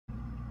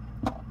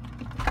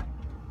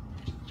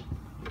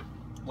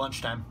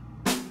lunchtime.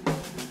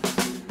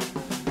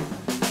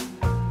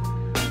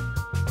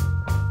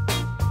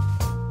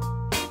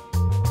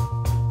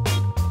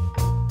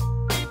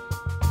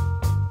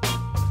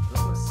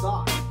 This one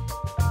sucks.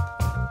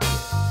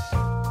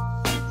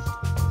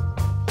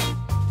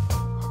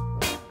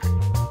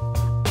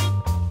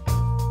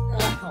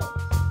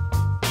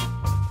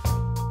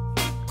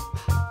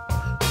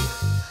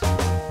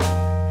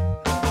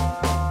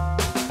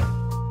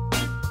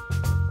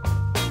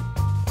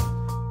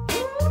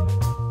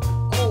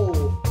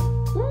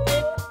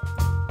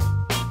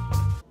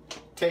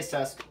 Taste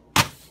test.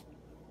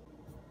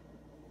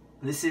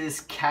 This is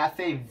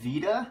Cafe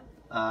Vita.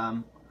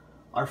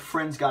 Our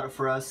friends got it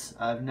for us.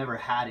 I've never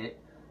had it,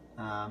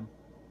 but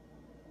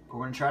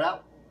we're gonna try it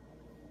out.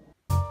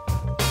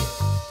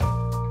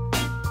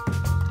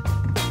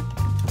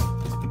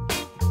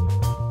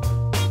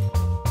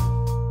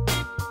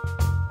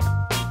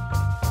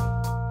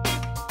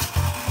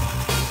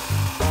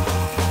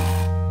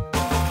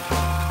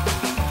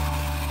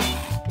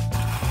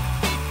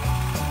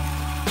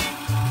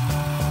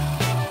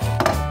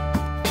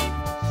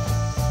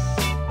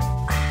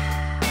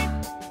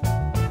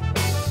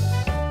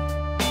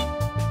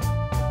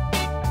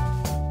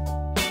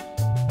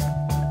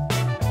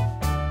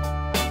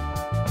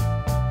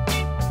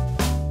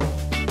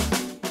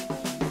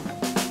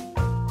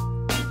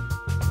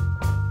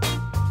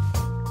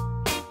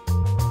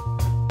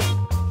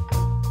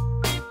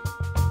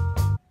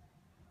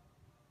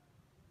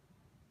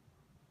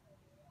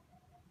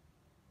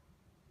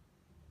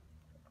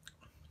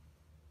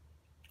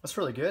 That's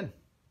really good.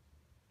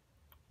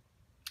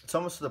 It's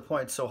almost to the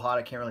point it's so hot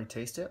I can't really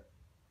taste it.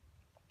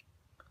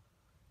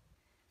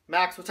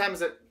 Max, what time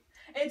is it?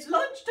 It's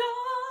lunchtime!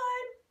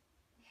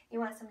 You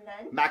want some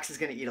lunch? Max is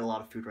gonna eat a lot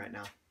of food right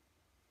now.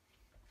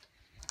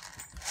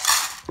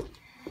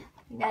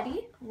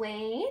 Ready?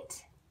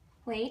 Wait.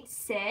 Wait,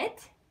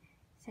 sit.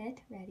 Sit,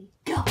 ready,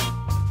 go!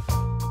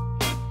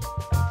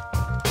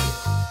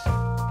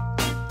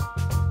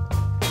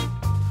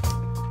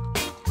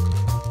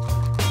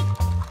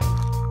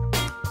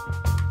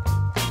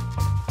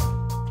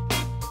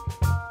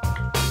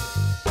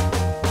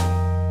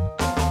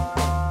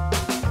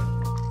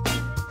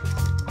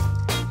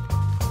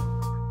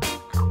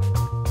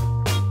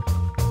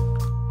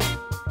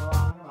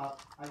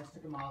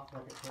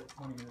 Like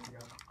 20 minutes ago.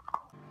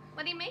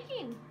 What are you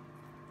making?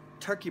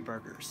 Turkey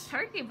burgers.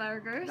 Turkey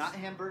burgers. Not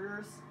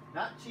hamburgers.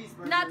 Not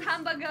cheeseburgers. Not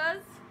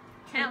hamburgers.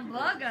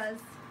 Hamburgers.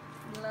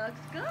 Looks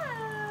good.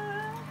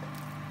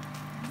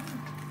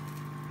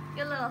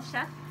 Good little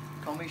chef.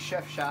 Call me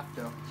Chef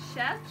Shafto.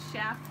 Chef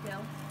Shafto.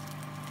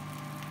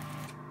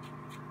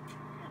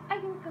 Are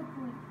you a good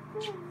boy?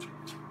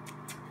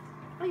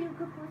 Are you a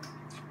good boy?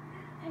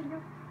 Are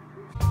you?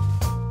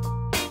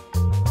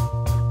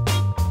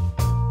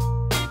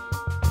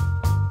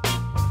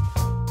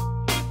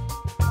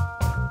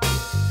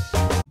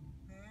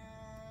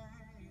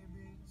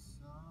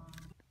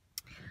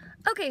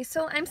 Okay,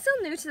 so I'm still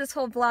new to this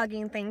whole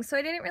vlogging thing, so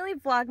I didn't really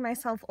vlog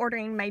myself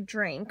ordering my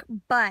drink,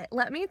 but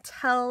let me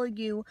tell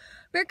you,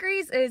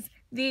 Mercury's is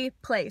the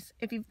place.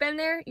 If you've been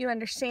there, you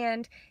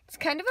understand. It's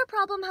kind of a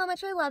problem how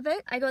much I love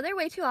it. I go there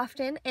way too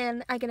often,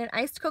 and I get an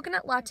iced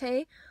coconut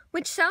latte,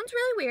 which sounds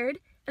really weird,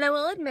 and I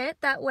will admit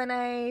that when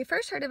I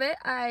first heard of it,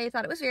 I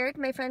thought it was weird.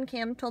 My friend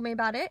Cam told me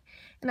about it,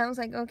 and I was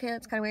like, okay,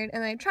 that's kind of weird,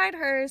 and I tried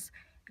hers,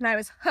 and I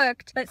was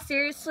hooked, but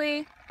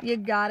seriously, you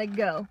gotta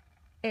go.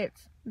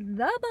 It's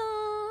the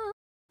bomb.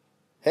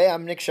 Hey,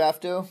 I'm Nick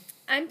Shafto.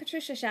 I'm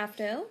Patricia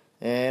Shafto.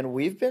 And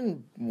we've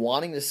been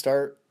wanting to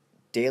start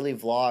daily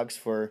vlogs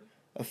for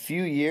a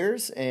few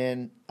years,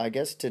 and I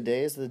guess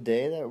today is the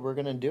day that we're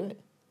going to do it.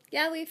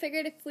 Yeah, we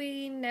figured if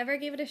we never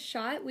gave it a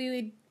shot, we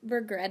would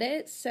regret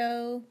it,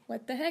 so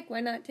what the heck,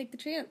 why not take the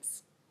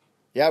chance?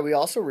 Yeah, we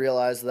also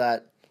realized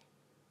that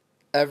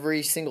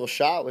every single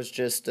shot was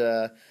just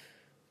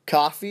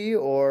coffee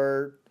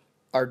or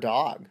our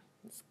dog.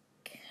 It's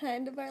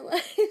kind of our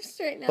lives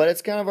right now. But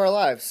it's kind of our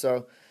lives,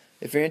 so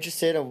if you're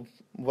interested in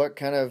what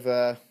kind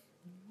of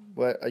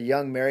what a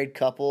young married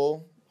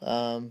couple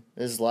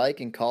is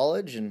like in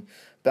college and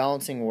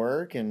balancing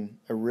work and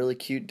a really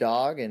cute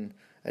dog and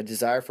a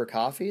desire for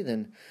coffee,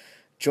 then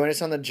join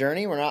us on the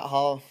journey. We're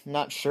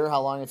not sure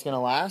how long it's going to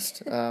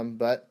last,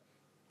 but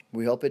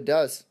we hope it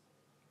does.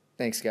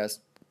 Thanks,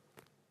 guys.